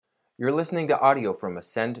You're listening to audio from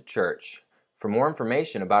Ascend Church. For more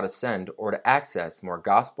information about Ascend or to access more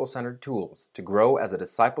gospel-centered tools to grow as a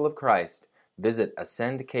disciple of Christ, visit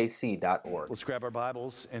ascendkc.org. Let's grab our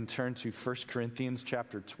Bibles and turn to 1 Corinthians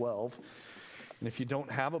chapter 12. And if you don't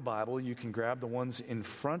have a Bible, you can grab the ones in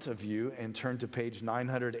front of you and turn to page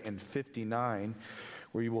 959,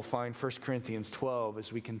 where you will find 1 Corinthians 12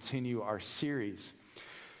 as we continue our series.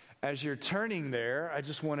 As you're turning there, I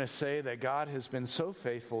just want to say that God has been so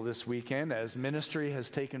faithful this weekend as ministry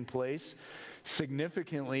has taken place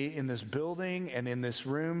significantly in this building and in this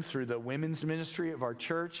room through the women's ministry of our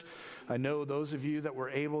church. I know those of you that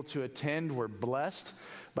were able to attend were blessed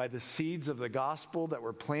by the seeds of the gospel that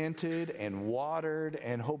were planted and watered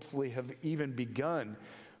and hopefully have even begun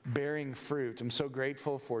bearing fruit. I'm so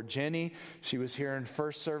grateful for Jenny. She was here in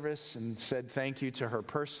first service and said thank you to her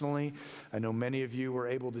personally. I know many of you were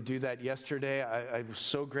able to do that yesterday. I was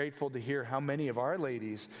so grateful to hear how many of our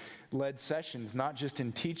ladies led sessions, not just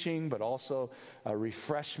in teaching, but also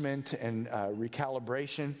refreshment and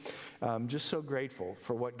recalibration. Just so grateful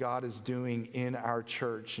for what God is doing in our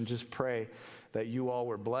church, and just pray that you all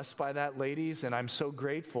were blessed by that, ladies. And I'm so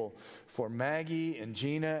grateful for Maggie and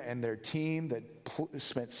Gina and their team that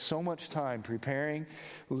spent so much time preparing,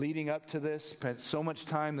 leading up to this, spent so much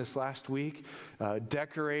time this last week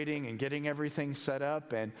decorating and getting everything set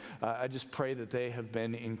up. And I just pray that they have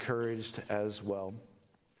been encouraged as well.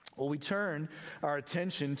 Well, we turn our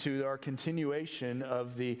attention to our continuation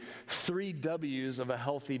of the 3 W's of a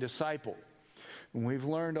healthy disciple. And we've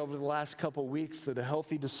learned over the last couple weeks that a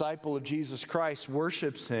healthy disciple of Jesus Christ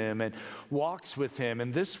worships Him and walks with Him.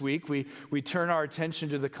 And this week, we turn our attention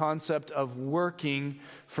to the concept of working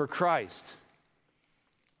for Christ.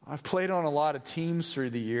 I've played on a lot of teams through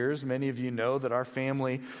the years. Many of you know that our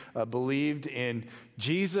family believed in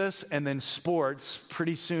Jesus and then sports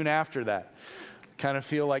pretty soon after that. Kind of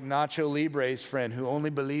feel like Nacho Libre's friend who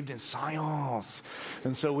only believed in science.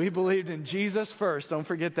 And so we believed in Jesus first, don't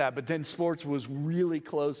forget that, but then sports was really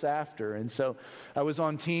close after. And so I was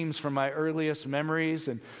on teams from my earliest memories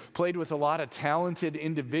and played with a lot of talented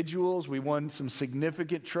individuals. We won some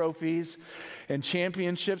significant trophies and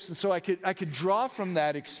championships. And so I could draw from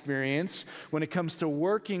that experience when it comes to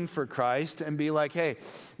working for Christ and be like, hey,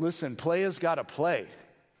 listen, play has got to play.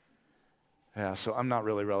 Yeah, so I'm not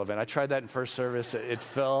really relevant. I tried that in first service. It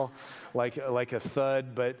fell like a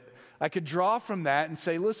thud, but I could draw from that and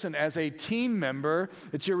say, listen, as a team member,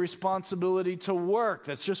 it's your responsibility to work.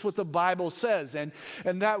 That's just what the Bible says. And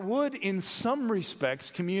that would, in some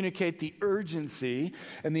respects, communicate the urgency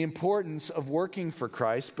and the importance of working for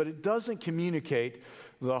Christ, but it doesn't communicate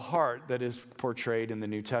the heart that is portrayed in the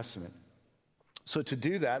New Testament. So to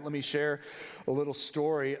do that, let me share a little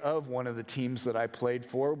story of one of the teams that I played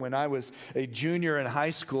for. When I was a junior in high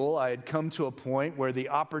school, I had come to a point where the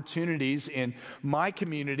opportunities in my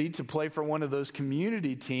community to play for one of those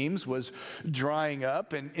community teams was drying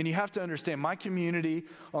up. And you have to understand, my community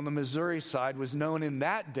on the Missouri side was known in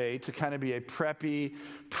that day to kind of be a preppy,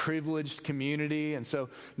 privileged community. And so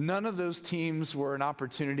none of those teams were an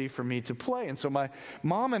opportunity for me to play. And so my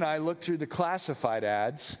mom and I looked through the classified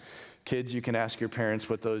ads. Kids, you can ask your parents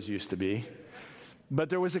what those used to be. But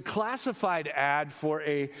there was a classified ad for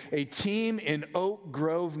a team in Oak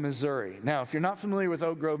Grove, Missouri. Now, if you're not familiar with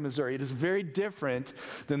Oak Grove, Missouri, it is very different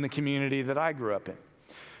than the community that I grew up in.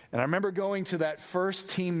 And I remember going to that first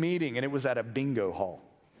team meeting, and it was at a bingo hall.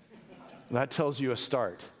 That tells you a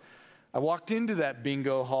start. I walked into that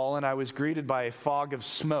bingo hall, and I was greeted by a fog of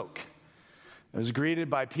smoke. I was greeted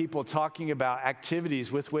by people talking about activities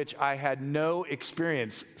with which I had no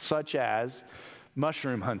experience, such as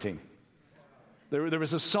mushroom hunting. There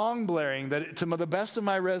was a song blaring that, to the best of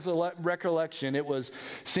my recollection, it was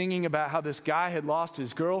singing about how this guy had lost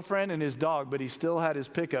his girlfriend and his dog, but he still had his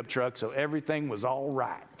pickup truck, so everything was all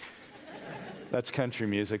right. That's country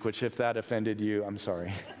music, which if that offended you, I'm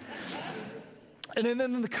sorry. And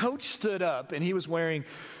then the coach stood up, and he was wearing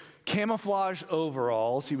camouflage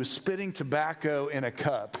overalls. He was spitting tobacco in a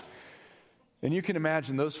cup. And you can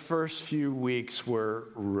imagine those first few weeks were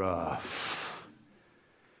rough.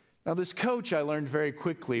 Now, this coach, I learned very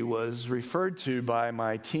quickly, was referred to by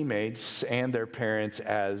my teammates and their parents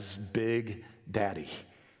as Big Daddy.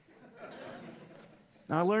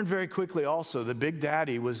 Now, I learned very quickly also that Big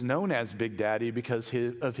Daddy was known as Big Daddy because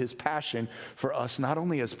of his passion for us, not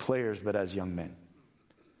only as players, but as young men.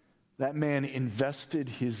 That man invested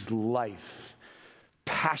his life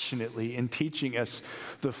passionately in teaching us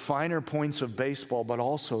the finer points of baseball, but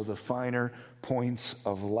also the finer points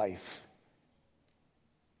of life.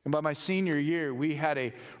 And by my senior year, we had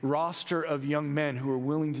a roster of young men who were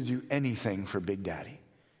willing to do anything for Big Daddy.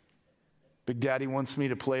 Big Daddy wants me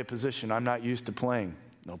to play a position I'm not used to playing.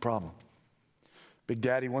 No problem. Big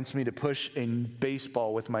Daddy wants me to push a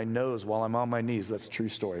baseball with my nose while I'm on my knees. That's a true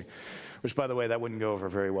story. Which, by the way, that wouldn't go over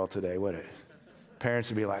very well today, would it? Parents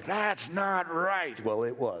would be like, that's not right. Well,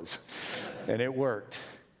 it was. And it worked.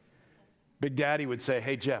 Big Daddy would say,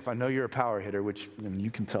 hey, Jeff, I know you're a power hitter, which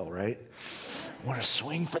you can tell, right? I want to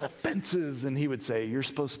swing for the fences. And he would say, you're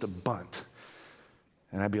supposed to bunt.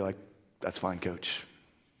 And I'd be like, that's fine, coach.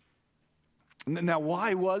 Now,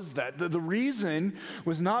 why was that? The reason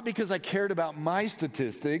was not because I cared about my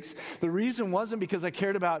statistics. The reason wasn't because I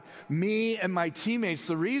cared about me and my teammates.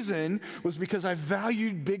 The reason was because I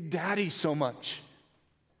valued Big Daddy so much.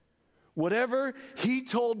 Whatever he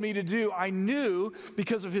told me to do, I knew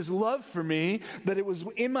because of his love for me that it was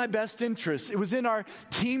in my best interest. It was in our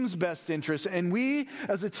team's best interest. And we,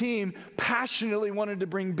 as a team, passionately wanted to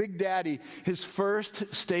bring Big Daddy his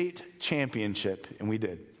first state championship. And we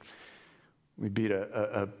did. We beat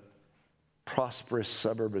a prosperous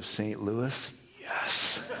suburb of St. Louis.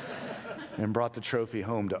 Yes. And brought the trophy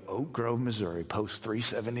home to Oak Grove, Missouri, post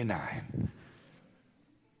 379.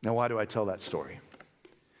 Now, why do I tell that story?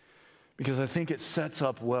 Because I think it sets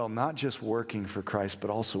up well, not just working for Christ,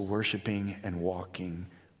 but also worshiping and walking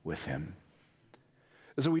with him.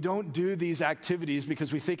 So we don't do these activities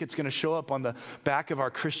because we think it's going to show up on the back of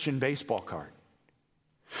our Christian baseball card.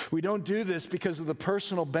 We don't do this because of the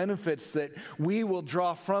personal benefits that we will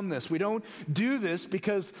draw from this. We don't do this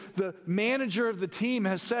because the manager of the team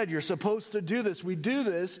has said you're supposed to do this. We do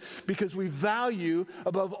this because we value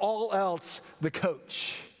above all else the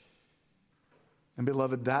coach. And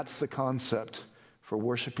beloved, that's the concept for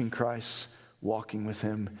worshiping Christ, walking with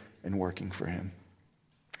him, and working for him.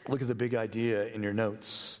 Look at the big idea in your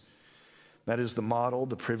notes. That is the model,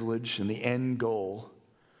 the privilege, and the end goal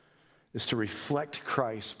is to reflect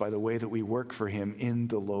Christ by the way that we work for him in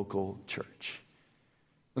the local church.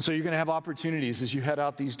 And so you're going to have opportunities as you head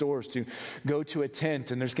out these doors to go to a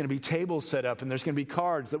tent, and there's going to be tables set up, and there's going to be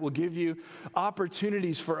cards that will give you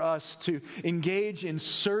opportunities for us to engage in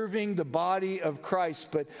serving the body of Christ.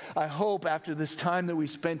 But I hope after this time that we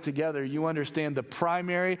spent together, you understand the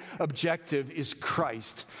primary objective is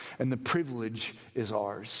Christ, and the privilege is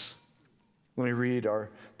ours. Let me read our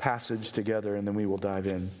passage together, and then we will dive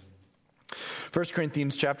in. 1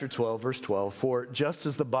 Corinthians chapter 12, verse 12, for just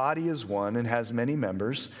as the body is one and has many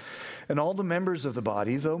members, and all the members of the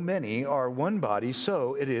body, though many, are one body,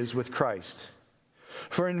 so it is with Christ.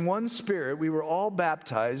 For in one Spirit we were all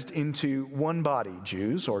baptized into one body,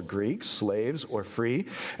 Jews or Greeks, slaves or free,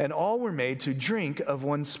 and all were made to drink of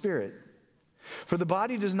one Spirit. For the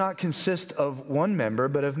body does not consist of one member,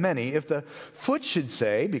 but of many. If the foot should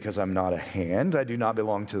say, because I'm not a hand, I do not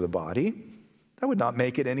belong to the body, that would not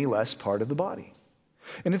make it any less part of the body.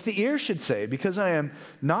 And if the ear should say, because I am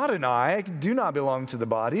not an eye, I do not belong to the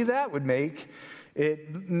body, that would make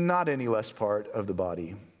it not any less part of the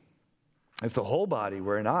body. If the whole body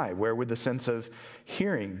were an eye, where would the sense of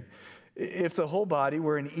hearing? If the whole body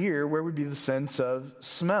were an ear, where would be the sense of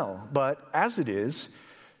smell? But as it is,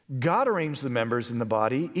 God arranged the members in the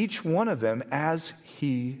body, each one of them as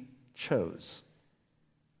he chose.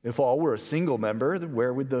 If all were a single member,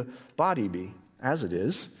 where would the body be? As it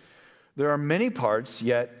is, there are many parts,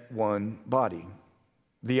 yet one body.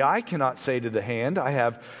 The eye cannot say to the hand, I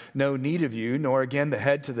have no need of you, nor again the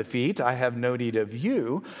head to the feet, I have no need of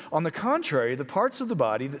you. On the contrary, the parts of the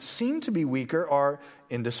body that seem to be weaker are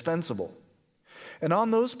indispensable. And on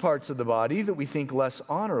those parts of the body that we think less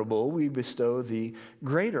honorable, we bestow the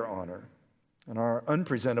greater honor. And our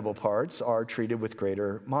unpresentable parts are treated with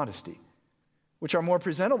greater modesty, which our more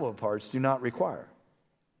presentable parts do not require.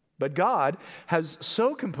 But God has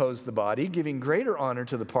so composed the body, giving greater honor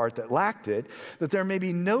to the part that lacked it, that there may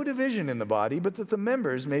be no division in the body, but that the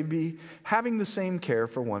members may be having the same care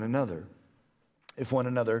for one another. If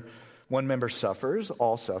one member suffers,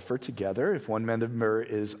 all suffer together. If one member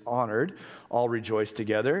is honored, all rejoice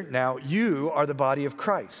together. Now you are the body of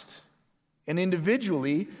Christ, and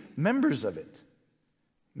individually members of it.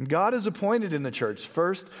 God is appointed in the church,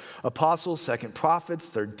 first apostles, second prophets,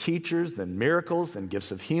 third teachers, then miracles, then gifts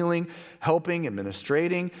of healing, helping,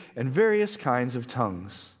 administrating, and various kinds of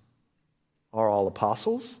tongues. Are all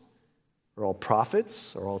apostles? Are all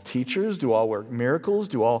prophets? Are all teachers? Do all work miracles?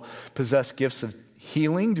 Do all possess gifts of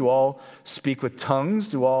healing? Do all speak with tongues?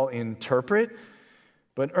 Do all interpret?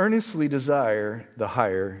 But earnestly desire the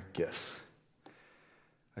higher gifts.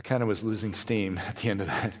 I kind of was losing steam at the end of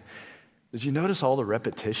that. Did you notice all the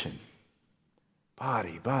repetition?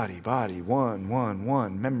 Body, body, body, one,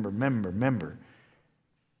 member.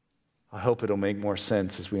 I hope it'll make more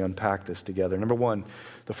sense as we unpack this together. Number one,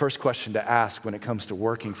 the first question to ask when it comes to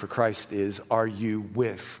working for Christ is, are you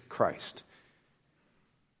with Christ?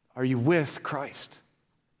 Are you with Christ?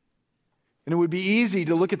 And it would be easy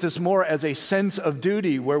to look at this more as a sense of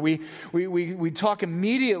duty where we talk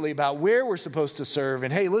immediately about where we're supposed to serve.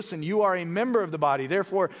 And hey, listen, you are a member of the body.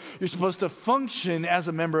 Therefore, you're supposed to function as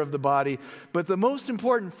a member of the body. But the most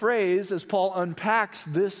important phrase as Paul unpacks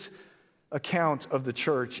this account of the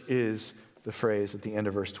church is the phrase at the end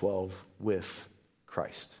of verse 12, with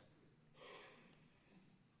Christ.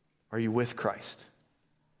 Are you with Christ?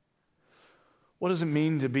 What does it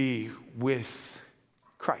mean to be with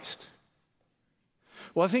Christ?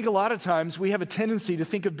 Well, I think a lot of times we have a tendency to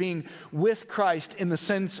think of being with Christ in the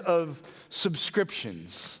sense of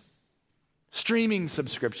subscriptions, streaming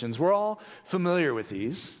subscriptions. We're all familiar with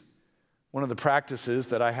these. One of the practices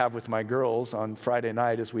that I have with my girls on Friday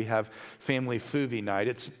night is we have family foovie night.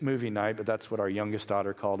 It's movie night, but that's what our youngest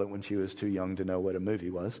daughter called it when she was too young to know what a movie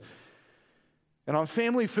was. And on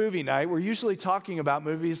family foovie night, we're usually talking about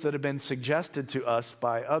movies that have been suggested to us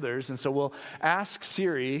by others. And so we'll ask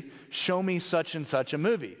Siri, show me such and such a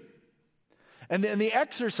movie. And the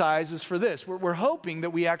exercise is for this. We're hoping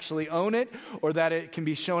that we actually own it or that it can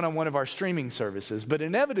be shown on one of our streaming services. But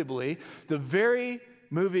inevitably, the very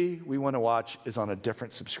movie we want to watch is on a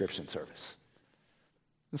different subscription service.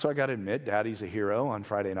 And so I got to admit, Daddy's a hero on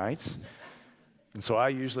Friday nights. And so I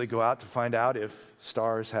usually go out to find out if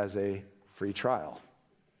Starz has a free trial.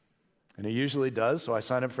 And it usually does, so I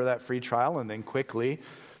sign up for that free trial and then quickly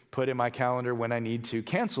put in my calendar when I need to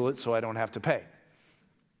cancel it so I don't have to pay.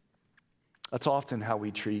 That's often how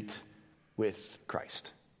we treat with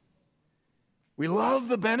Christ. We love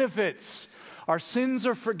the benefits. Our sins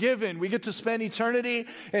are forgiven. We get to spend eternity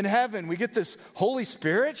in heaven. We get this Holy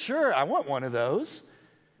Spirit. Sure, I want one of those.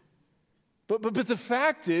 But the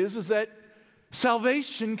fact is that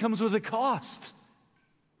salvation comes with a cost.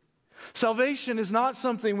 Salvation is not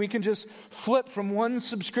something we can just flip from one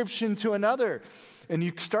subscription to another. And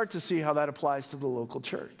you start to see how that applies to the local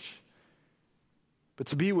church. But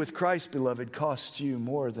to be with Christ, beloved, costs you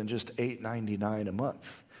more than just $8.99 a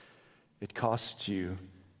month. It costs you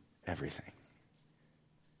everything.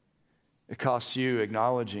 It costs you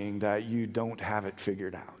acknowledging that you don't have it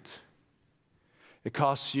figured out. It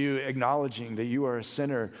costs you acknowledging that you are a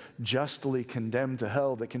sinner justly condemned to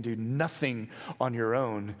hell that can do nothing on your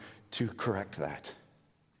own to correct that.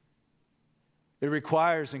 It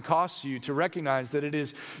requires and costs you to recognize that it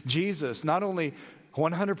is Jesus, not only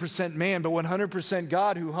 100% man, but 100%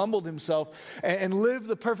 God, who humbled himself and lived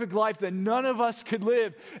the perfect life that none of us could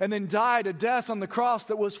live, and then died a death on the cross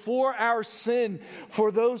that was for our sin, for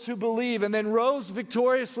those who believe, and then rose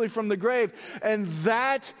victoriously from the grave. And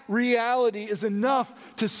that reality is enough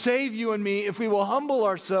to save you and me if we will humble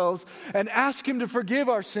ourselves and ask him to forgive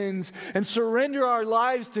our sins and surrender our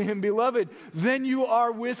lives to him, beloved. Then you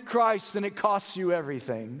are with Christ, and it costs you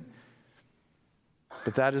everything.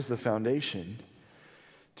 But that is the foundation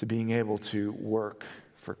to being able to work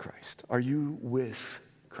for Christ. Are you with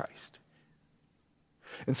Christ?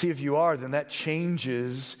 And see, if you are, then that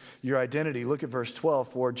changes your identity. Look at verse 12.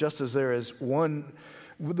 For just as there is one,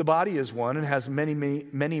 the body is one and has many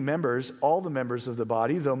members, all the members of the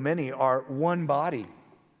body, though many, are one body.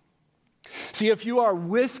 See, if you are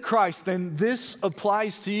with Christ, then this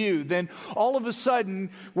applies to you. Then all of a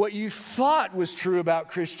sudden, what you thought was true about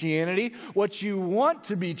Christianity, what you want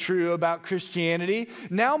to be true about Christianity,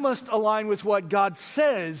 now must align with what God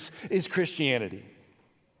says is Christianity.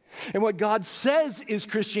 And what God says is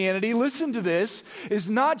Christianity, listen to this, is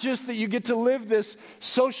not just that you get to live this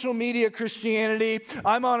social media Christianity,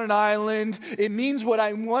 I'm on an island, it means what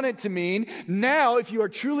I want it to mean. Now, if you are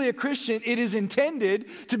truly a Christian, it is intended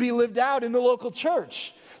to be lived out in the local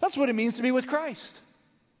church. That's what it means to be with Christ.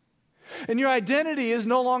 And your identity is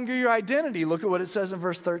no longer your identity. Look at what it says in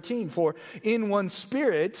verse 13. For in one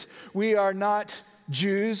spirit, we are not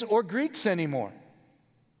Jews or Greeks anymore.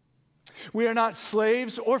 We are not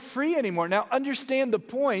slaves or free anymore. Now, understand the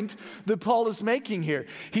point that Paul is making here.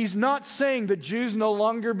 He's not saying that Jews no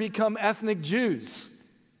longer become ethnic Jews.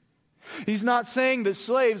 He's not saying that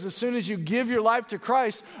slaves, as soon as you give your life to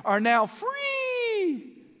Christ, are now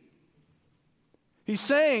free. He's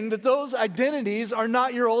saying that those identities are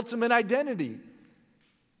not your ultimate identity.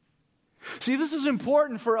 See, this is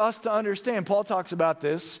important for us to understand. Paul talks about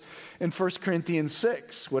this in 1 Corinthians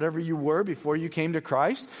 6. Whatever you were before you came to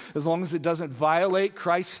Christ, as long as it doesn't violate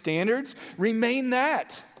Christ's standards, remain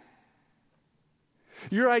that.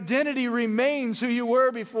 Your identity remains who you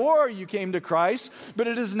were before you came to Christ, but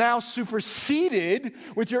it is now superseded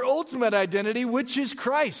with your ultimate identity, which is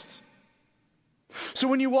Christ. So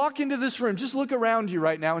when you walk into this room, just look around you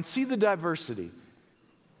right now and see the diversity.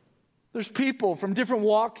 There's people from different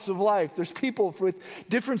walks of life. There's people with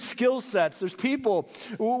different skill sets. There's people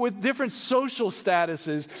with different social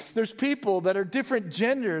statuses. There's people that are different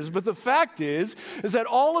genders. But the fact is that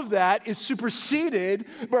all of that is superseded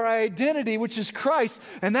by our identity, which is Christ.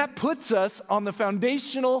 And that puts us on the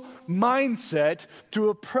foundational mindset to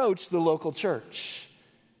approach the local church.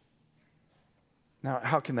 Now,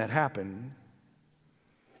 how can that happen?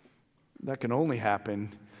 That can only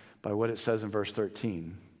happen by what it says in verse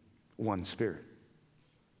 13. One Spirit.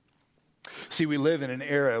 See, we live in an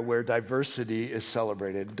era where diversity is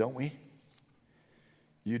celebrated, don't we?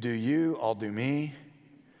 You do you, I'll do me.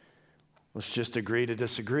 Let's just agree to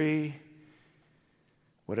disagree.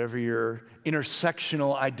 Whatever your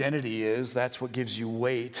intersectional identity is, that's what gives you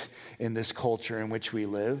weight in this culture in which we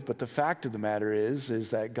live. But the fact of the matter is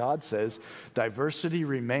that God says diversity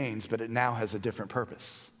remains, but it now has a different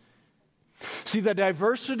purpose. See, the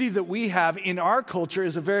diversity that we have in our culture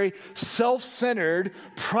is a very self-centered,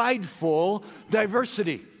 prideful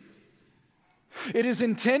diversity. It is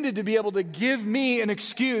intended to be able to give me an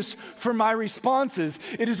excuse for my responses.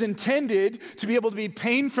 It is intended to be able to be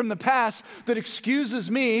pain from the past that excuses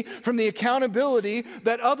me from the accountability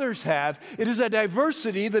that others have. It is a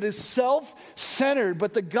diversity that is self-centered,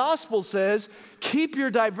 but the gospel says, keep your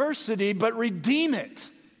diversity, but redeem it.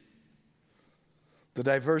 The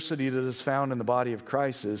diversity that is found in the body of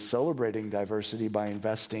Christ is celebrating diversity by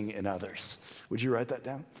investing in others. Would you write that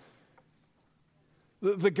down?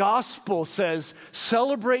 The gospel says,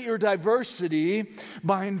 celebrate your diversity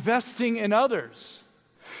by investing in others.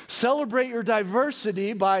 Celebrate your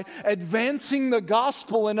diversity by advancing the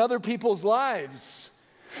gospel in other people's lives.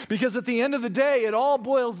 Because at the end of the day, it all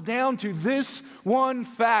boils down to this one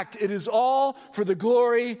fact. It is all for the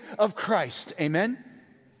glory of Christ. Amen?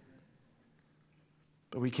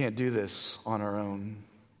 But we can't do this on our own.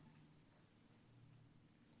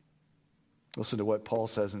 Listen to what Paul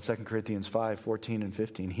says in 2 Corinthians 5:14 and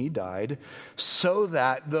 15. He died so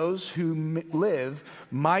that those who live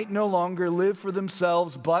might no longer live for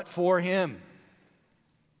themselves, but for him.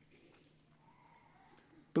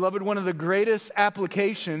 Beloved, one of the greatest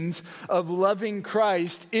applications of loving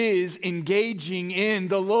Christ is engaging in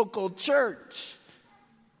the local church.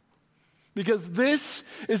 Because this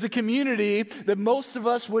is a community that most of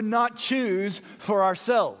us would not choose for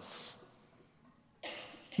ourselves.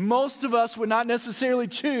 Most of us would not necessarily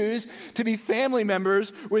choose to be family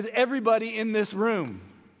members with everybody in this room.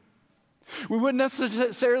 We wouldn't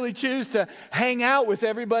necessarily choose to hang out with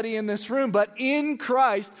everybody in this room, but in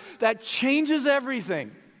Christ, that changes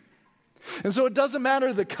everything. And so it doesn't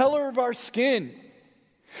matter the color of our skin.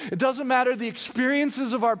 It doesn't matter the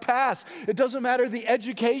experiences of our past. It doesn't matter the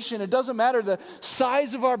education. It doesn't matter the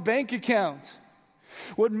size of our bank account.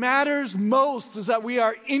 What matters most is that we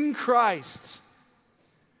are in Christ.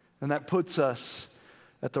 And that puts us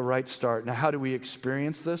at the right start. Now, how do we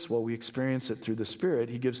experience this? Well, we experience it through the Spirit.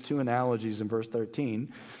 He gives two analogies in verse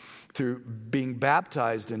 13, through being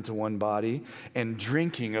baptized into one body and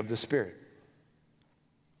drinking of the Spirit.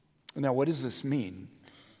 Now, what does this mean?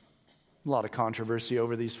 A lot of controversy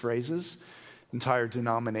over these phrases. Entire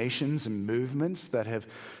denominations and movements that have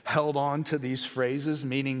held on to these phrases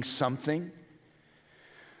meaning something.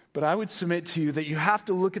 But I would submit to you that you have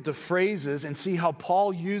to look at the phrases and see how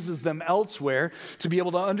Paul uses them elsewhere to be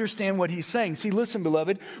able to understand what he's saying. See, listen,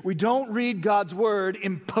 beloved, we don't read God's word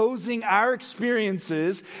imposing our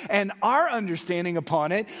experiences and our understanding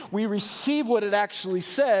upon it. We receive what it actually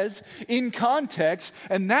says in context,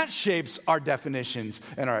 and that shapes our definitions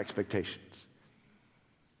and our expectations.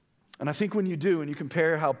 And I think when you do, and you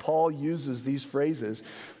compare how Paul uses these phrases,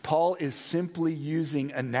 Paul is simply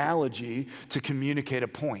using analogy to communicate a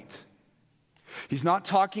point. He's not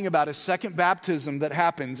talking about a second baptism that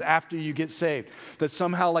happens after you get saved, that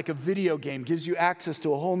somehow like a video game gives you access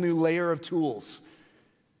to a whole new layer of tools.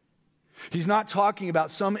 He's not talking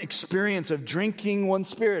about some experience of drinking one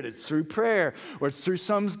Spirit. It's through prayer or it's through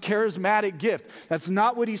some charismatic gift. That's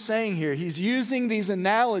not what he's saying here. He's using these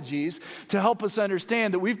analogies to help us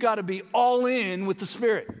understand that we've got to be all in with the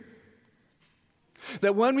Spirit.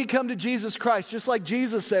 That when we come to Jesus Christ, just like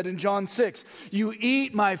Jesus said in John 6, you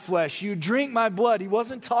eat my flesh, you drink my blood. He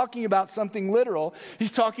wasn't talking about something literal.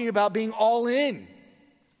 He's talking about being all in.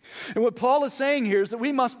 And what Paul is saying here is that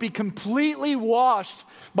we must be completely washed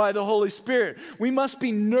by the Holy Spirit. We must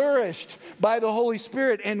be nourished by the Holy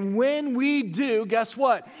Spirit. And when we do, guess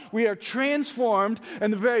what? We are transformed,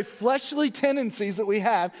 and the very fleshly tendencies that we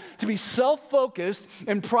have to be self-focused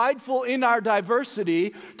and prideful in our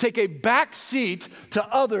diversity take a back seat to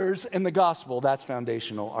others in the gospel. That's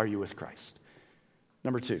foundational. Are you with Christ?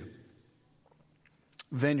 Number 2,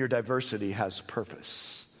 then your diversity has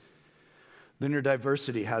purpose. Then your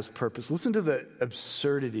diversity has purpose. Listen to the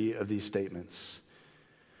absurdity of these statements.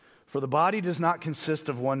 For the body does not consist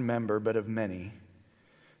of one member, but of many.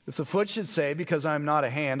 If the foot should say, because I am not a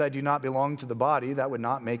hand, I do not belong to the body, that would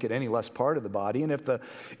not make it any less part of the body. And if the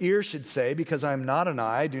ear should say, because I am not an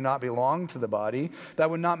eye, I do not belong to the body, that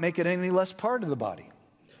would not make it any less part of the body.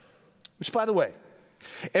 Which, by the way,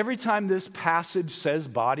 every time this passage says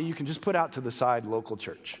body, you can just put out to the side local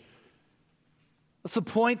church. That's the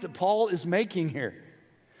point that Paul is making here.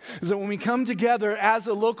 Is that when we come together as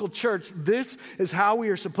a local church, this is how we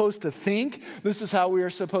are supposed to think. This is how we are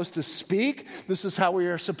supposed to speak. This is how we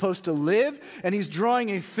are supposed to live. And he's drawing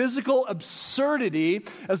a physical absurdity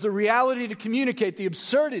as the reality to communicate the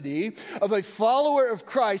absurdity of a follower of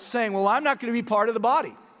Christ saying, well, I'm not going to be part of the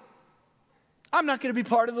body. I'm not going to be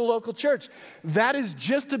part of the local church. That is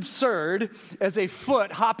just absurd as a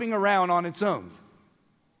foot hopping around on its own.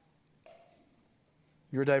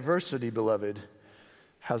 Your diversity, beloved,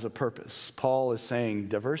 has a purpose. Paul is saying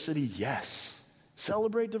diversity, yes.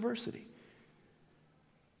 Celebrate diversity.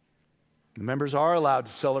 The members are allowed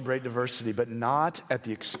to celebrate diversity, but not at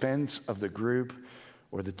the expense of the group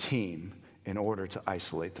or the team in order to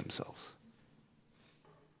isolate themselves.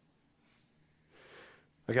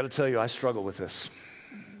 I got to tell you, I struggle with this.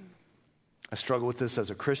 I struggle with this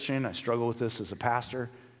as a Christian. I struggle with this as a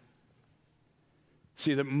pastor.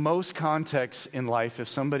 See, that most contexts in life, if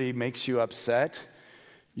somebody makes you upset,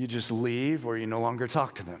 you just leave or you no longer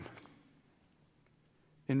talk to them.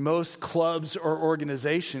 In most clubs or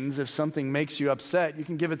organizations, if something makes you upset, you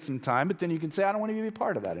can give it some time, but then you can say, I don't want to be a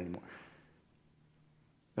part of that anymore.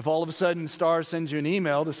 If all of a sudden Star sends you an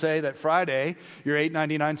email to say that Friday your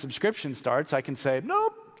 $8.99 subscription starts, I can say,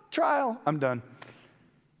 nope, trial, I'm done.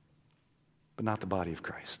 But not the body of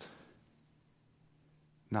Christ.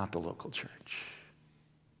 Not the local church.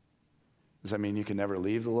 Does that mean you can never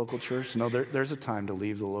leave the local church? No, there's a time to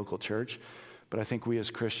leave the local church, but I think we as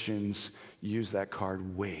Christians use that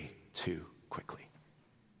card way too quickly.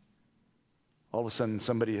 All of a sudden,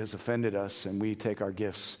 somebody has offended us, and we take our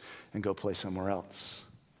gifts and go play somewhere else.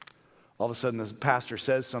 All of a sudden, the pastor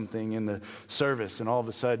says something in the service, and all of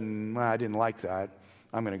a sudden, I didn't like that.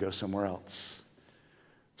 I'm going to go somewhere else.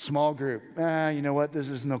 Small group, you know what?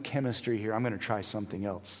 There's no chemistry here. I'm going to try something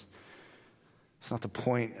else. It's not the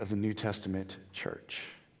point of the New Testament church.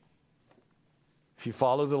 If you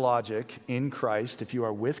follow the logic in Christ, if you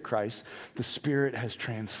are with Christ, the Spirit has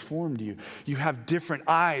transformed you. You have different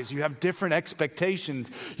eyes. You have different expectations.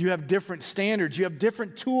 You have different standards. You have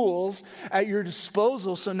different tools at your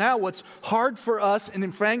disposal. So now what's hard for us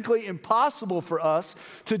and frankly impossible for us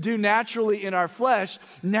to do naturally in our flesh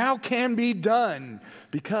now can be done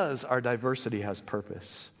because our diversity has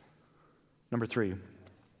purpose. Number 3.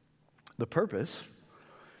 The purpose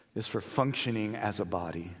is for functioning as a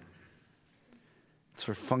body. It's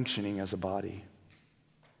for functioning as a body.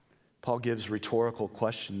 Paul gives rhetorical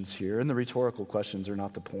questions here, and the rhetorical questions are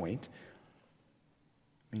not the point.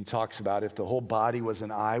 He talks about if the whole body was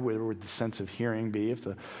an eye, where would the sense of hearing be? If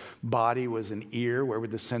the body was an ear, where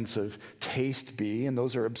would the sense of taste be? And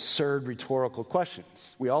those are absurd rhetorical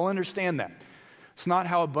questions. We all understand that. It's not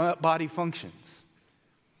how a body functions.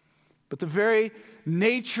 But the very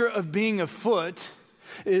nature of being a foot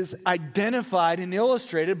is identified and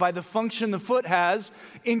illustrated by the function the foot has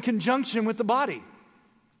in conjunction with the body.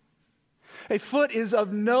 A foot is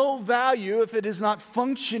of no value if it is not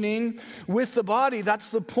functioning with the body. That's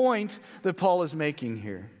the point that Paul is making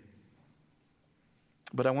here.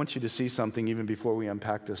 But I want you to see something even before we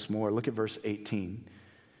unpack this more. Look at verse 18.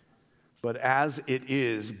 But as it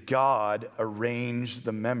is, God arranged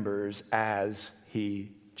the members as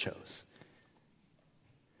he chose.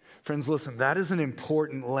 Friends, listen, that is an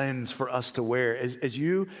important lens for us to wear as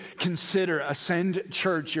you consider Ascend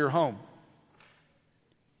Church your home.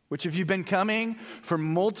 Which if you've been coming for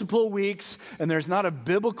multiple weeks and there's not a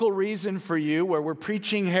biblical reason for you where we're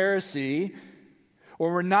preaching heresy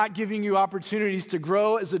or we're not giving you opportunities to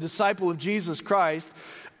grow as a disciple of Jesus Christ,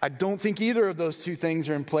 I don't think either of those two things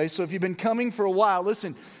are in place. So if you've been coming for a while,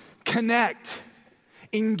 listen, connect,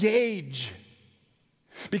 engage.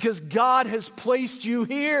 Because God has placed you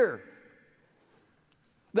here.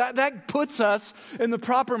 That puts us in the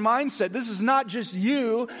proper mindset. This is not just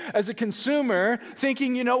you as a consumer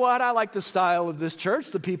thinking, you know what, I like the style of this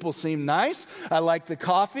church. The people seem nice. I like the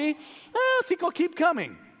coffee. I think I'll keep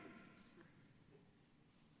coming.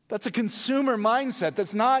 That's a consumer mindset.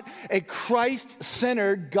 That's not a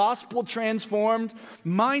Christ-centered, gospel-transformed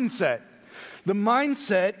mindset. The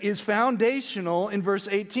mindset is foundational in verse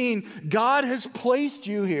 18. God has placed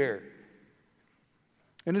you here.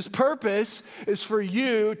 And his purpose is for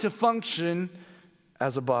you to function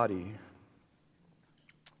as a body.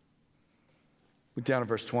 Look down at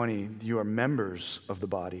verse 20. You are members of the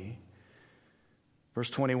body. Verse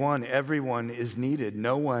 21, everyone is needed.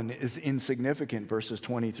 No one is insignificant, verses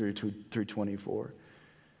 20 through 24.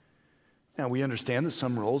 Now, we understand that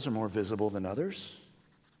some roles are more visible than others.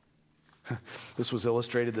 This was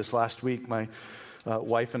illustrated this last week. My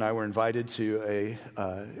wife and I were invited to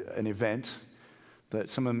an event that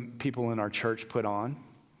some people in our church put on,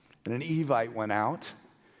 and an Evite went out,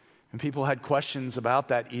 and people had questions about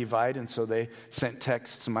that Evite, and so they sent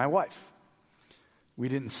texts to my wife. We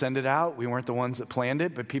didn't send it out. We weren't the ones that planned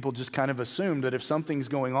it, but people just kind of assumed that if something's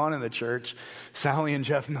going on in the church, Sally and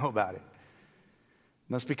Jeff know about it.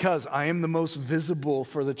 And that's because I am the most visible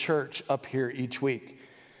for the church up here each week.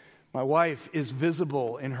 My wife is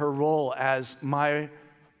visible in her role as my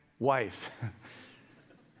wife.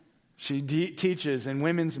 She teaches in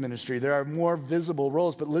women's ministry. There are more visible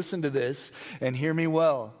roles, but listen to this and hear me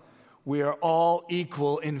well. We are all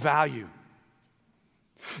equal in value.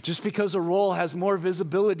 Just because a role has more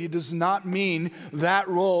visibility does not mean that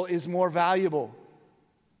role is more valuable.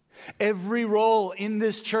 Every role in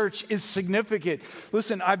this church is significant.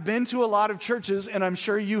 Listen, I've been to a lot of churches, and I'm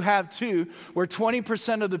sure you have too, where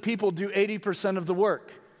 20% of the people do 80% of the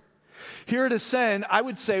work. Here at Ascend, I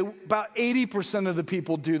would say about 80% of the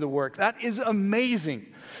people do the work. That is amazing.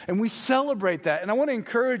 And we celebrate that. And I want to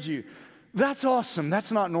encourage you, that's awesome.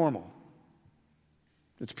 That's not normal.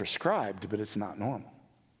 It's prescribed, but it's not normal.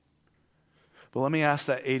 But let me ask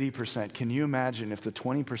that 80%. Can you imagine if the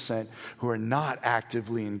 20% who are not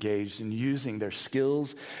actively engaged in using their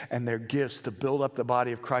skills and their gifts to build up the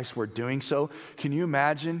body of Christ were doing so? Can you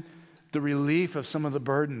imagine the relief of some of the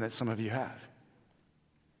burden that some of you have?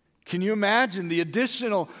 Can you imagine the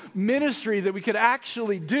additional ministry that we could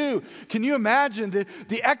actually do? Can you imagine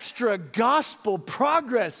the extra gospel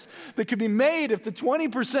progress that could be made if the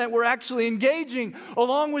 20% were actually engaging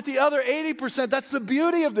along with the other 80%? That's the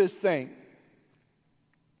beauty of this thing.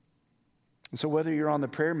 And so whether you're on the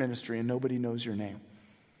prayer ministry and nobody knows your name,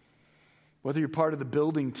 whether you're part of the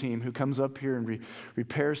building team who comes up here and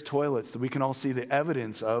repairs toilets that we can all see the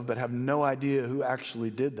evidence of but have no idea who actually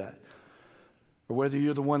did that, or whether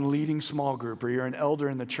you're the one leading small group or you're an elder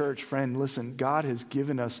in the church, friend, listen, God has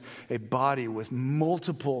given us a body with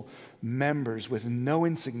multiple members with no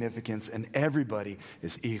insignificance, and everybody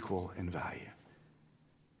is equal in value.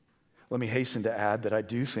 Let me hasten to add that I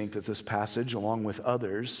do think that this passage, along with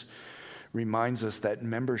others, reminds us that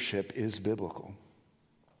membership is biblical.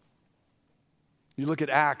 You look at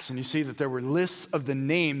Acts and you see that there were lists of the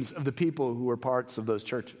names of the people who were parts of those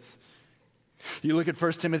churches. You look at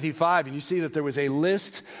 1 Timothy 5 and you see that there was a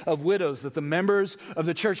list of widows that the members of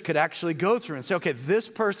the church could actually go through and say, okay, this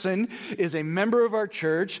person is a member of our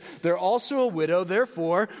church. They're also a widow.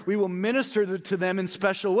 Therefore, we will minister to them in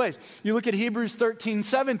special ways. You look at Hebrews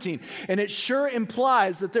 13:17, and it sure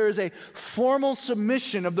implies that there is a formal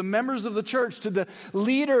submission of the members of the church to the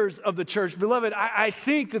leaders of the church. Beloved, I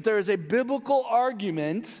think that there is a biblical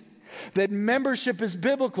argument that membership is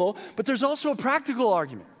biblical, but there's also a practical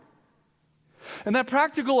argument. And that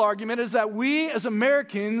practical argument is that we as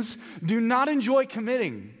Americans do not enjoy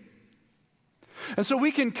committing. And so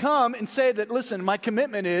we can come and say that, listen, my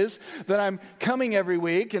commitment is that I'm coming every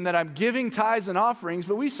week and that I'm giving tithes and offerings.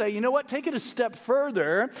 But we say, you know what, take it a step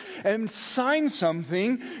further and sign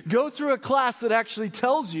something. Go through a class that actually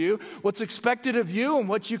tells you what's expected of you and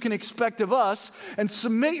what you can expect of us. And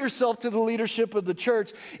submit yourself to the leadership of the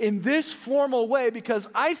church in this formal way, because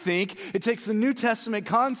I think it takes the New Testament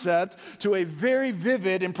concept to a very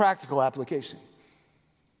vivid and practical application.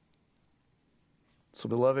 So,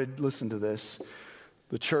 beloved, listen to this.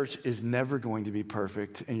 The church is never going to be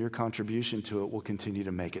perfect, and your contribution to it will continue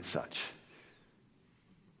to make it such.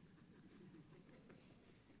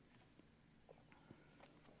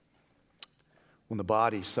 When the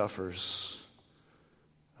body suffers,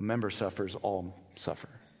 a member suffers, all suffer.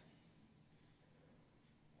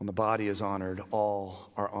 When the body is honored,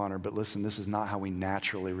 all are honored. But listen, this is not how we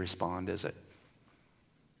naturally respond, is it?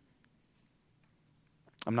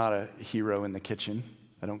 I'm not a hero in the kitchen.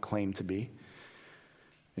 I don't claim to be.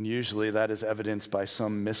 And usually that is evidenced by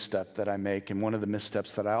some misstep that I make. And one of the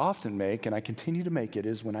missteps that I often make, and I continue to make it,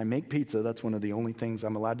 is when I make pizza. That's one of the only things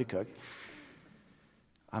I'm allowed to cook.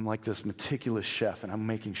 I'm like this meticulous chef, and I'm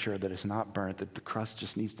making sure that it's not burnt, that the crust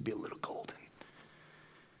just needs to be a little golden.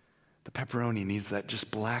 The pepperoni needs that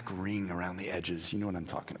just black ring around the edges. You know what I'm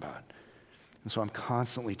talking about. And so I'm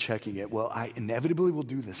constantly checking it. Well, I inevitably will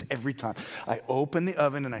do this every time. I open the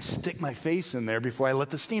oven and I stick my face in there before I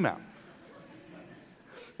let the steam out.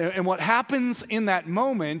 And what happens in that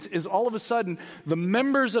moment is all of a sudden, the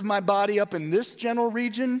members of my body up in this general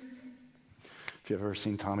region, if you've ever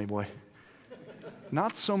seen Tommy Boy,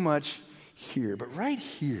 not so much here, but right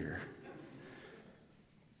here.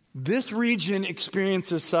 This region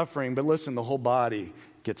experiences suffering, but listen, the whole body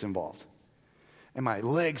gets involved. And my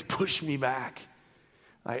legs push me back.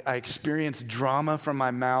 I experience drama from my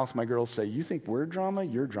mouth. My girls say, "You think we're drama?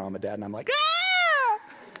 You're drama, Dad." And I'm like, ah!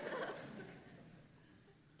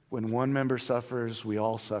 When one member suffers, we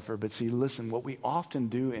all suffer. But see, listen, what we often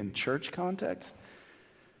do in church context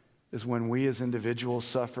is when we as individuals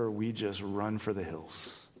suffer, we just run for the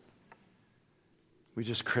hills. We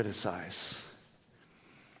just criticize.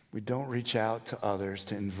 We don't reach out to others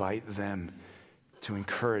to invite them to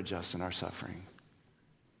encourage us in our suffering.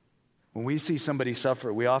 When we see somebody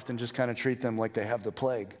suffer, we often just kind of treat them like they have the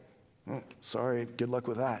plague. Oh, sorry, good luck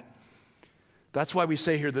with that. That's why we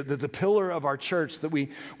say here that the pillar of our church that we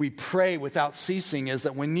pray without ceasing is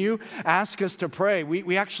that when you ask us to pray,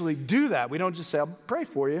 we actually do that. We don't just say, "I'll pray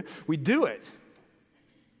for you." We do it.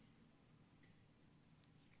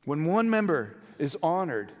 When one member is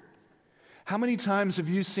honored, how many times have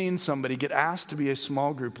you seen somebody get asked to be a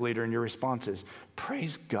small group leader and your response is,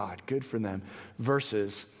 "Praise God, good for them,"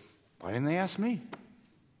 versus, "Why didn't they ask me?"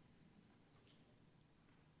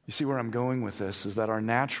 You see where I'm going with this is that our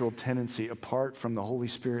natural tendency, apart from the Holy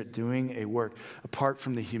Spirit doing a work, apart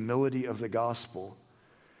from the humility of the gospel,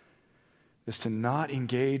 is to not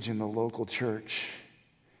engage in the local church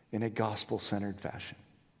in a gospel-centered fashion.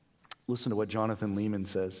 Listen to what Jonathan Leeman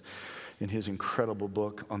says in his incredible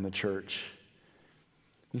book on the church.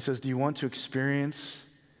 He says, "Do you want to experience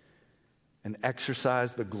and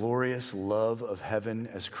exercise the glorious love of heaven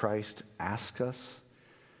as Christ asks us?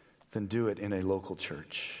 Then do it in a local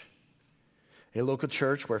church. A local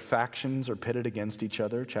church where factions are pitted against each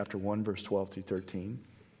other, chapter 1, verse 12 through 13.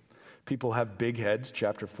 People have big heads,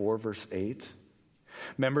 chapter 4, verse 8.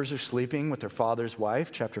 Members are sleeping with their father's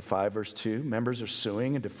wife, chapter 5, verse 2. Members are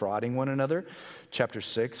suing and defrauding one another, chapter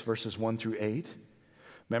 6, verses 1 through 8.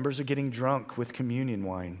 Members are getting drunk with communion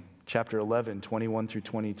wine, chapter 11, 21 through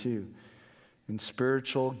 22. And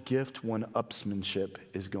spiritual gift one-upsmanship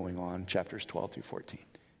is going on, chapters 12 through 14.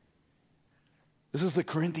 This is the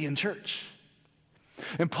Corinthian church.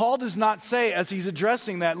 And Paul does not say, as he's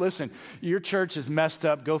addressing that, "Listen, your church is messed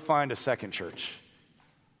up, go find a second church."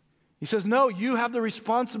 He says, no, you have the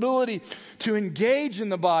responsibility to engage in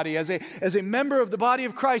the body as a member of the body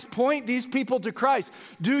of Christ. Point these people to Christ.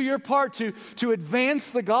 Do your part to advance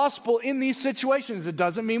the gospel in these situations. It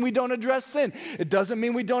doesn't mean we don't address sin. It doesn't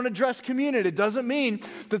mean we don't address community. It doesn't mean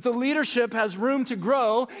that the leadership has room to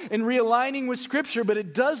grow in realigning with Scripture, but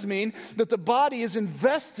it does mean that the body is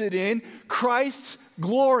invested in Christ's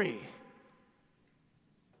glory.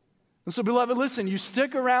 And so, beloved, listen, you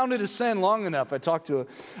stick around at Ascend long enough. I talked to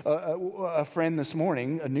a friend this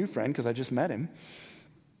morning, a new friend, because I just met him.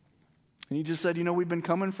 And he just said, we've been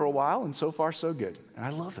coming for a while, and so far, so good. And I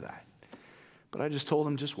love that. But I just told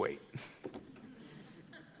him, just wait.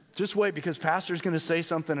 Just wait, because pastor's going to say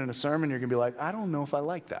something in a sermon, you're going to be like, I don't know if I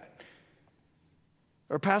like that.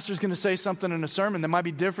 Or pastor's going to say something in a sermon that might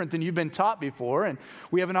be different than you've been taught before, and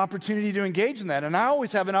we have an opportunity to engage in that. And I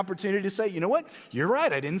always have an opportunity to say, you know what? You're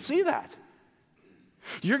right, I didn't see that.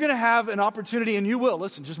 You're going to have an opportunity, and you will.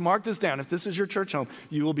 Listen, just mark this down. If this is your church home,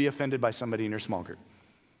 you will be offended by somebody in your small group.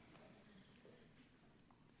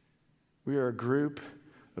 We are a group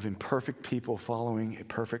of imperfect people following a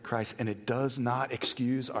perfect Christ, and it does not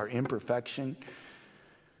excuse our imperfection,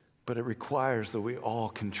 but it requires that we all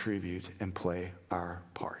contribute and play our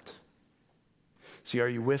part. See, are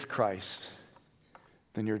you with Christ?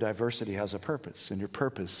 Then your diversity has a purpose, and your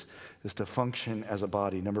purpose is to function as a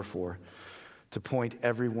body. Number 4, to point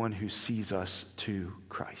everyone who sees us to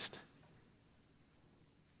Christ.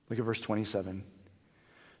 Look at verse 27.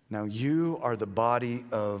 Now you are the body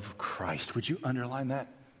of Christ. Would you underline that?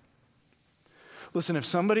 Listen, if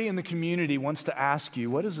somebody in the community wants to ask you,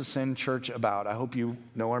 what is Ascend Church about? I hope you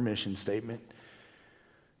know our mission statement.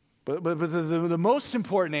 But the most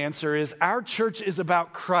important answer is our church is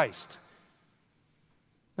about Christ.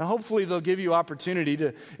 Now, hopefully they'll give you opportunity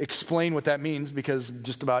to explain what that means, because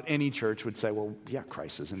just about any church would say, well, yeah,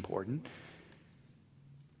 Christ is important.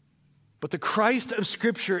 But the Christ of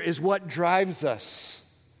Scripture is what drives us.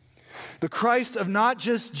 The Christ of not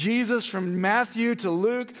just Jesus from Matthew to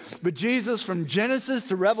Luke, but Jesus from Genesis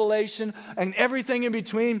to Revelation and everything in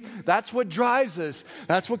between. That's what drives us.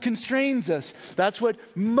 That's what constrains us. That's what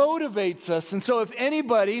motivates us. And so if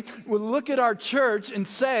anybody would look at our church and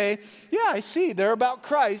say, yeah, I see, they're about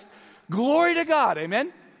Christ, glory to God,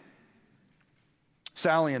 amen?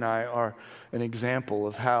 Sally and I are an example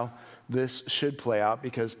of how this should play out,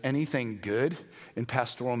 because anything good in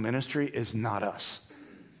pastoral ministry is not us.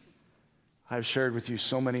 I've shared with you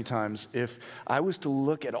so many times, if I was to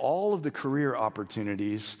look at all of the career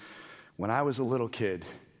opportunities when I was a little kid,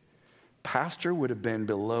 pastor would have been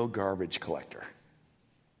below garbage collector.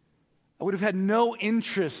 I would have had no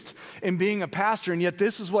interest in being a pastor, and yet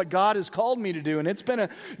this is what God has called me to do. And it's been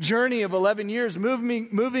a journey of 11 years,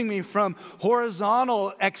 moving me from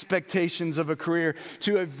horizontal expectations of a career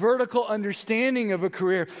to a vertical understanding of a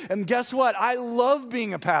career. And guess what? I love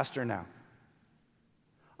being a pastor now.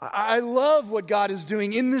 I love what God is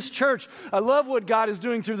doing in this church. I love what God is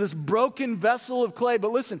doing through this broken vessel of clay.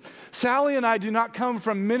 But listen, Sally and I do not come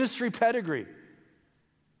from ministry pedigree.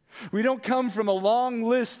 We don't come from a long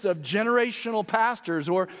list of generational pastors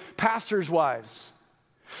or pastors' wives.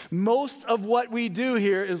 Most of what we do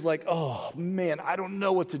here is like, oh man, I don't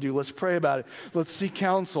know what to do. Let's pray about it. Let's seek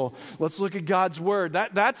counsel. Let's look at God's word.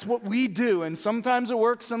 That's what we do. And sometimes it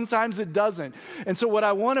works, sometimes it doesn't. And so what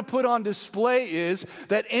I want to put on display is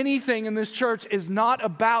that anything in this church is not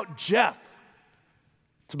about Jeff.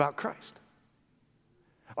 It's about Christ.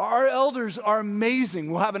 Our elders are amazing.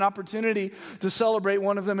 We'll have an opportunity to celebrate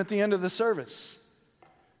one of them at the end of the service.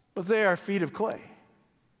 But they are feet of clay.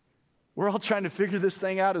 We're all trying to figure this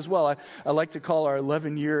thing out as well. I like to call our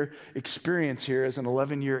 11-year experience here as an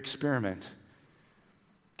 11-year experiment.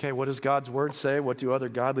 Okay, what does God's word say? What do other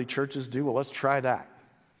godly churches do? Well, let's try that.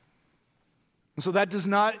 And so that does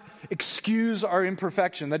not excuse our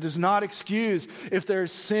imperfection. That does not excuse if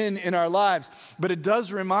there's sin in our lives. But it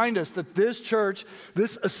does remind us that this church,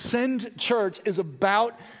 this Ascend Church, is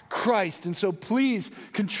about Christ. And so please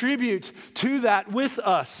contribute to that with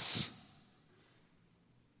us.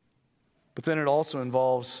 But then it also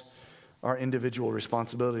involves our individual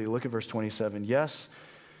responsibility. Look at verse 27. Yes,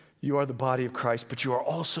 you are the body of Christ, but you are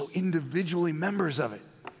also individually members of it.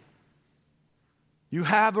 You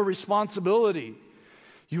have a responsibility.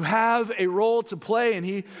 You have a role to play, and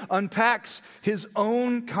he unpacks his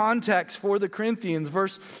own context for the Corinthians.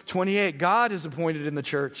 Verse 28, God is appointed in the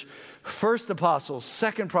church first apostles,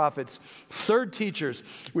 second prophets, third teachers,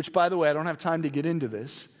 which, by the way, I don't have time to get into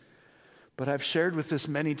this, but I've shared with this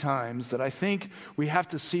many times that I think we have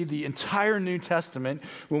to see the entire New Testament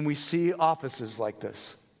when we see offices like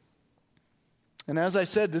this. And as I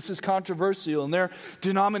said, this is controversial, and there are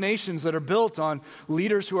denominations that are built on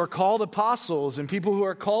leaders who are called apostles and people who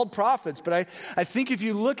are called prophets. But I think if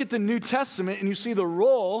you look at the New Testament and you see the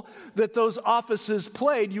role that those offices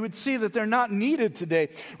played, you would see that they're not needed today.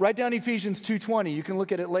 Write down Ephesians 2:20. You can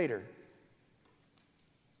look at it later.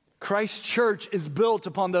 Christ's church is built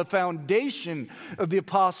upon the foundation of the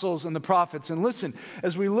apostles and the prophets. And listen,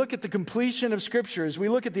 as we look at the completion of Scripture, as we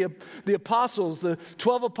look at the apostles, the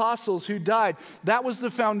 12 apostles who died, that was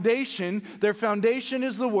the foundation. Their foundation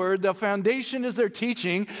is the Word. The foundation is their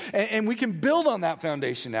teaching. And we can build on that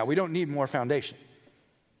foundation now. We don't need more foundation.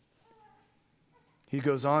 He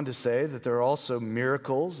goes on to say that there are also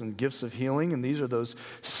miracles and gifts of healing, and these are those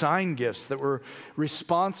sign gifts that were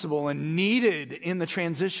responsible and needed in the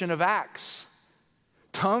transition of Acts.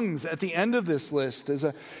 Tongues at the end of this list is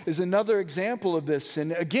another example of this.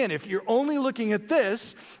 And again, if you're only looking at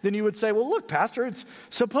this, then you would say, well, look, Pastor, it's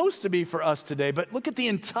supposed to be for us today, but look at the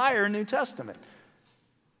entire New Testament.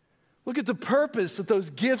 Look at the purpose that those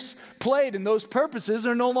gifts played, and those purposes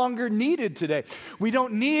are no longer needed today. We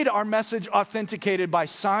don't need our message authenticated by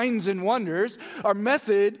signs and wonders. Our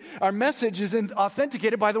message is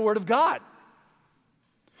authenticated by the Word of God.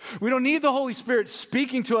 We don't need the Holy Spirit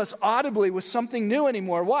speaking to us audibly with something new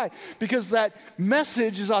anymore. Why? Because that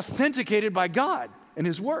message is authenticated by God and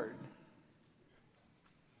His Word.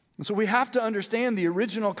 And so we have to understand the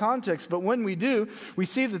original context, but when we do, we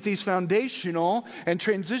see that these foundational and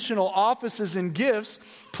transitional offices and gifts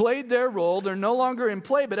played their role. They're no longer in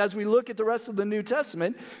play, but as we look at the rest of the New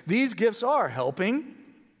Testament, these gifts are helping,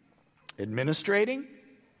 administrating.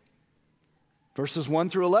 Verses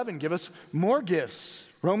 1 through 11 give us more gifts.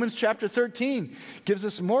 Romans chapter 13 gives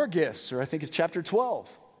us more gifts, or I think it's chapter 12.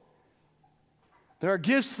 There are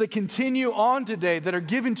gifts that continue on today that are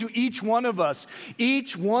given to each one of us.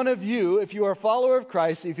 Each one of you, if you are a follower of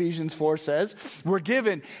Christ, Ephesians 4 says, we're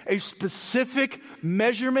given a specific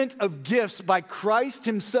measurement of gifts by Christ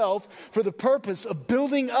Himself for the purpose of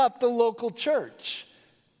building up the local church.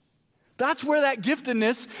 That's where that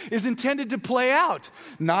giftedness is intended to play out.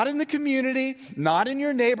 Not in the community, not in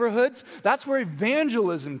your neighborhoods. That's where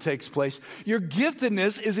evangelism takes place. Your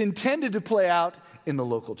giftedness is intended to play out in the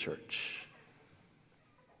local church.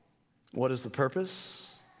 What is the purpose?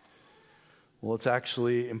 Well, it's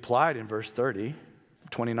actually implied in verse 30.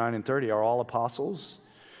 29 and 30, are all apostles?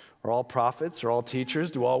 Are all prophets? Are all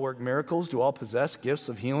teachers? Do all work miracles? Do all possess gifts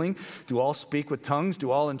of healing? Do all speak with tongues?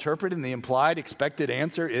 Do all interpret? And the implied expected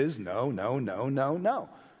answer is no, no, no, no, no.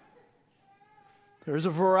 There's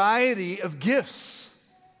a variety of gifts.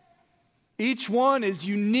 Each one is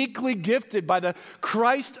uniquely gifted by the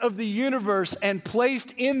Christ of the universe and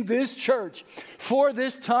placed in this church for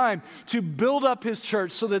this time to build up his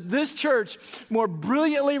church so that this church more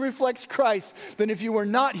brilliantly reflects Christ than if you were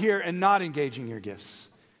not here and not engaging your gifts.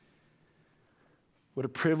 What a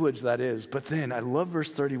privilege that is. But then I love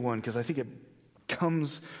verse 31 because I think it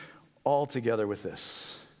comes all together with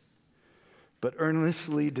this. But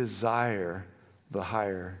earnestly desire the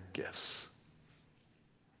higher gifts.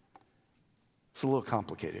 It's a little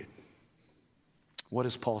complicated. What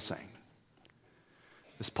is Paul saying?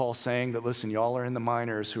 Is Paul saying that, listen, y'all are in the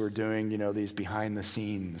minors who are doing, these behind the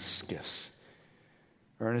scenes gifts?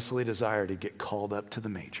 Earnestly desire to get called up to the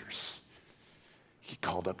majors. Get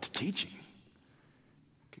called up to teaching.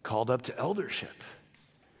 Get called up to eldership.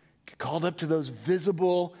 Get called up to those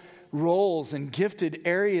visible roles and gifted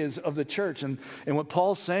areas of the church. And what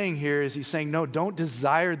Paul's saying here is he's saying, no, don't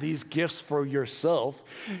desire these gifts for yourself.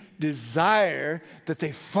 Desire that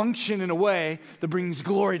they function in a way that brings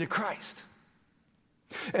glory to Christ.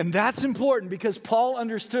 And that's important because Paul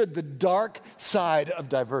understood the dark side of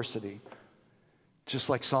diversity, just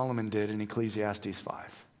like Solomon did in Ecclesiastes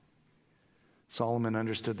 5. Solomon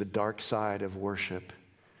understood the dark side of worship,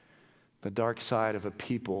 the dark side of a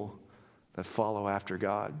people that follow after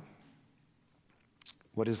God.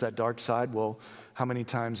 What is that dark side? Well, how many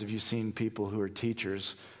times have you seen people who are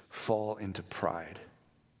teachers fall into pride?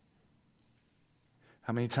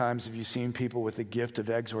 How many times have you seen people with the gift of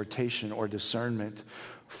exhortation or discernment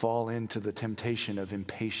fall into the temptation of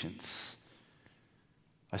impatience?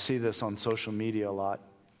 I see this on social media a lot.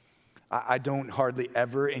 I don't hardly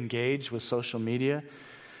ever engage with social media,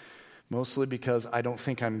 mostly because I don't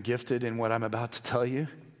think I'm gifted in what I'm about to tell you.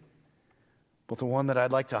 But the one that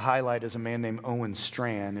I'd like to highlight is a man named Owen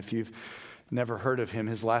Strachan. If you've never heard of him,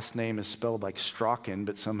 his last name is spelled like Strachan,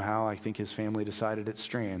 but somehow I think his family decided it's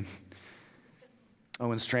Strachan.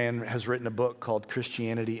 Owen Strachan has written a book called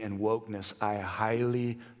Christianity and Wokeness. I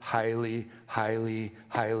highly, highly, highly,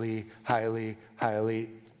 highly, highly, highly,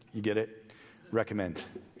 you get it? Recommend.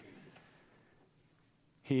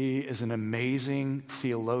 He is an amazing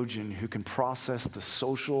theologian who can process the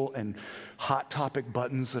social and hot topic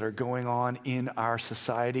buttons that are going on in our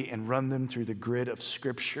society and run them through the grid of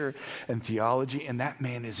scripture and theology. And that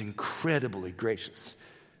man is incredibly gracious.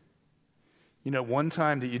 One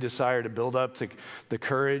time that you desire to build up the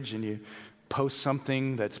courage and you post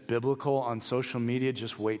something that's biblical on social media,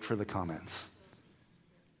 just wait for the comments.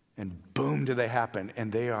 And boom, do they happen. And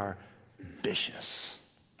they are vicious.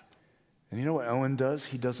 And you know what Owen does?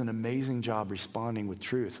 He does an amazing job responding with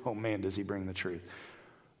truth. Oh man, does he bring the truth.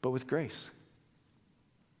 But with grace.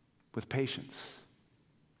 With patience.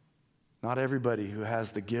 Not everybody who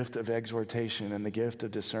has the gift of exhortation and the gift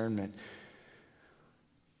of discernment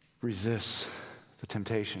resists the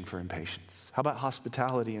temptation for impatience. How about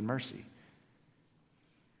hospitality and mercy?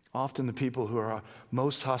 Often the people who are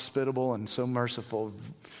most hospitable and so merciful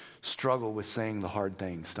struggle with saying the hard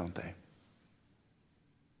things, don't they?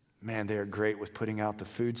 Man, they are great with putting out the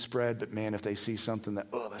food spread, but man, if they see something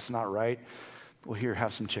that, that's not right, well, here,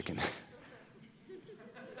 have some chicken.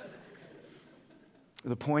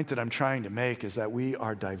 The point that I'm trying to make is that we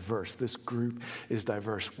are diverse. This group is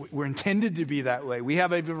diverse. We're intended to be that way. We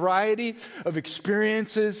have a variety of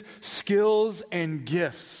experiences, skills, and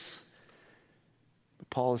gifts.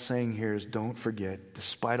 Paul is saying here is don't forget,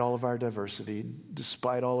 despite all of our diversity,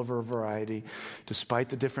 despite all of our variety, despite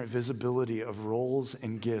the different visibility of roles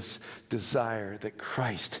and gifts, desire that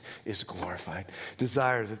Christ is glorified.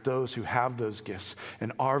 Desire that those who have those gifts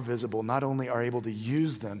and are visible not only are able to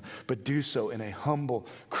use them, but do so in a humble,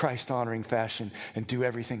 Christ-honoring fashion and do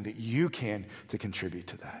everything that you can to contribute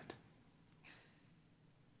to that.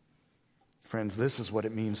 Friends, this is what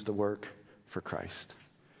it means to work for Christ.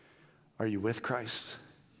 Are you with Christ?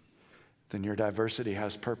 Then your diversity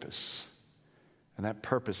has purpose. And that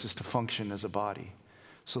purpose is to function as a body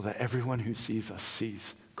so that everyone who sees us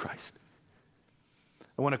sees Christ.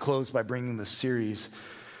 I want to close by bringing the series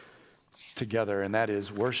together, and that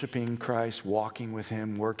is worshiping Christ, walking with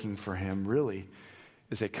him, working for him, really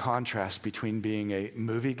is a contrast between being a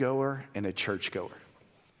moviegoer and a churchgoer.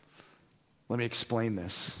 Let me explain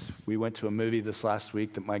this. We went to a movie this last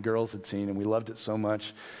week that my girls had seen, and we loved it so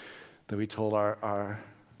much that we told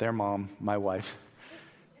their mom, my wife,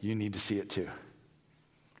 you need to see it too.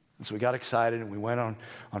 And so we got excited and we went on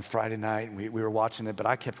Friday night and we were watching it, but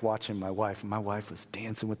I kept watching my wife, and my wife was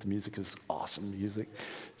dancing with the music. It's awesome music.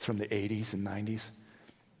 It's from the 80s and 90s.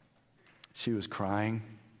 She was crying.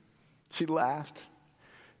 She laughed.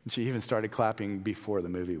 And she even started clapping before the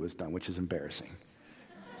movie was done, which is embarrassing.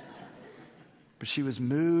 But she was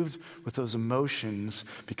moved with those emotions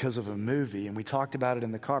because of a movie, and we talked about it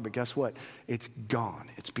in the car, but guess what? It's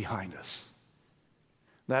gone. It's behind us.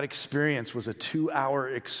 That experience was a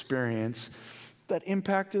 2-hour experience that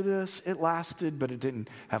impacted us. It lasted, but it didn't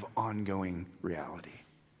have ongoing reality.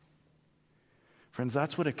 Friends,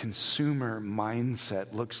 that's what a consumer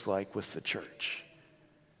mindset looks like with the church.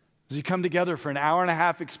 As you come together for an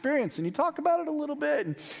hour-and-a-half experience and you talk about it a little bit,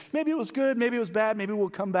 and maybe it was good, maybe it was bad, maybe we'll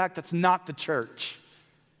come back. That's not the church.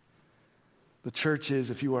 The church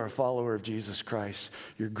is, if you are a follower of Jesus Christ,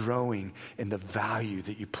 you're growing in the value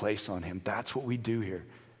that you place on him. That's what we do here.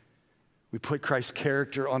 We put Christ's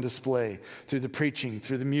character on display through the preaching,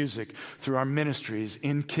 through the music, through our ministries,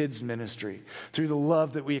 in kids ministry, through the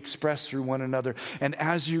love that we express through one another. And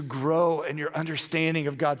as you grow in your understanding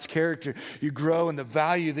of God's character, you grow in the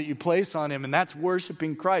value that you place on him, and that's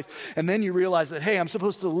worshiping Christ. And then you realize that, hey, I'm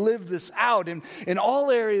supposed to live this out in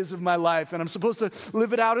all areas of my life, and I'm supposed to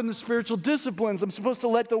live it out in the spiritual disciplines. I'm supposed to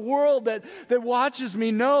let the world that watches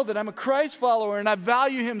me know that I'm a Christ follower, and I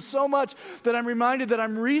value him so much that I'm reminded that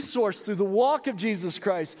I'm resourced through the walk of Jesus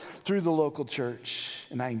Christ through the local church,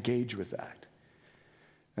 and I engage with that.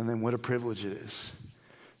 And then what a privilege it is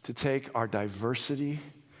to take our diversity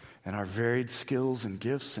and our varied skills and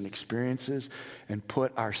gifts and experiences and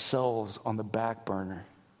put ourselves on the back burner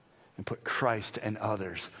and put Christ and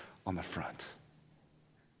others on the front.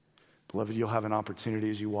 Beloved, you'll have an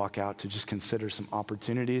opportunity as you walk out to just consider some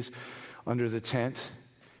opportunities under the tent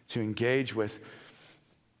to engage with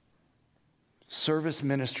service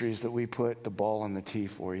ministries that we put the ball on the tee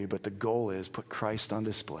for you, but the goal is put Christ on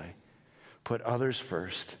display, put others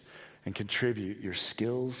first, and contribute your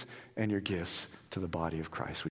skills and your gifts to the body of Christ.